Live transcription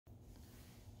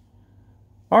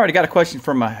All right, I got a question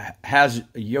from Has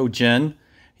Yogen.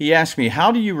 He asked me,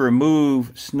 how do you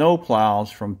remove snow plows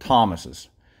from Thomas's?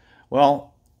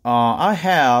 Well,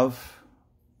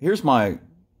 here's my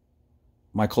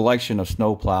collection of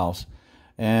snow plows.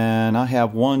 And I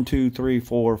have 1, 2, 3,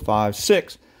 4, 5,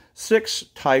 6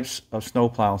 types of snow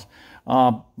plows.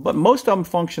 But most of them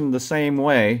function the same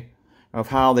way of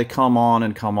how they come on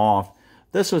and come off.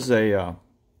 This is a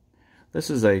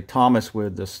Thomas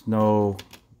with the snow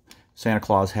Santa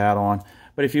Claus hat on.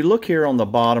 But if you look here on the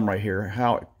bottom right here,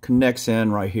 how it connects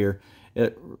in right here,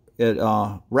 it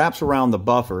wraps around the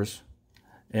buffers,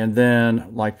 and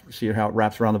then see how it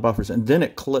wraps around the buffers, and then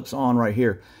it clips on right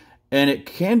here. And it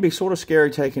can be sort of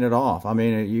scary taking it off. I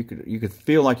mean, you could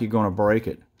feel like you're going to break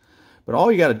it. But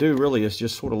all you got to do really is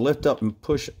just sort of lift up and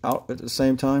push out at the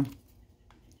same time.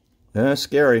 That's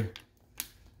scary.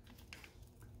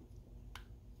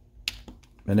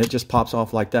 And it just pops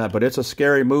off like that. But it's a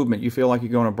scary movement. You feel like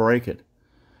you're going to break it.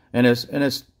 And it's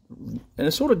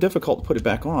sort of difficult to put it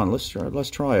back on. Let's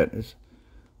try it.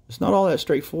 It's not all that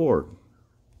straightforward.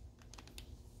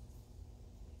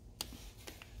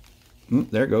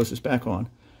 There it goes. It's back on.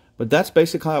 But that's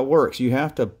basically how it works. You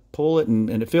have to pull it, and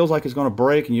it feels like it's going to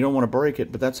break, and you don't want to break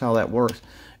it, but that's how that works.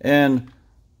 And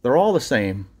they're all the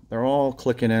same. They're all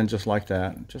clicking in just like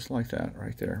that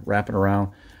right there, wrapping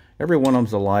around. Every one of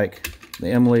them's alike. The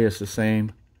Emily is the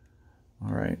same.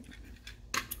 All right.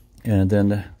 And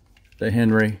then the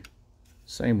Henry,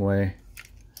 same way.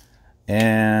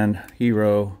 And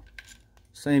Hero,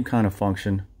 same kind of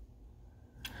function.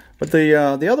 But the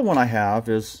other one I have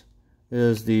is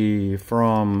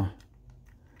from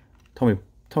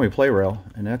Tommy Play Rail,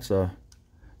 and that's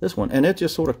this one, and it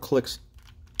just sort of clicks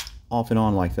off and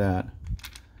on like that.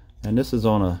 And this is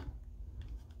on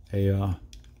a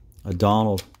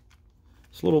Donald.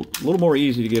 It's a little more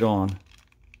easy to get on,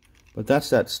 but that's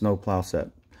that snowplow set.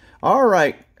 All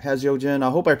right, Hazyogen, I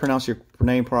hope I pronounced your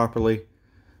name properly.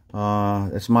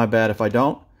 It's my bad if I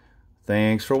don't.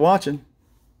 Thanks for watching.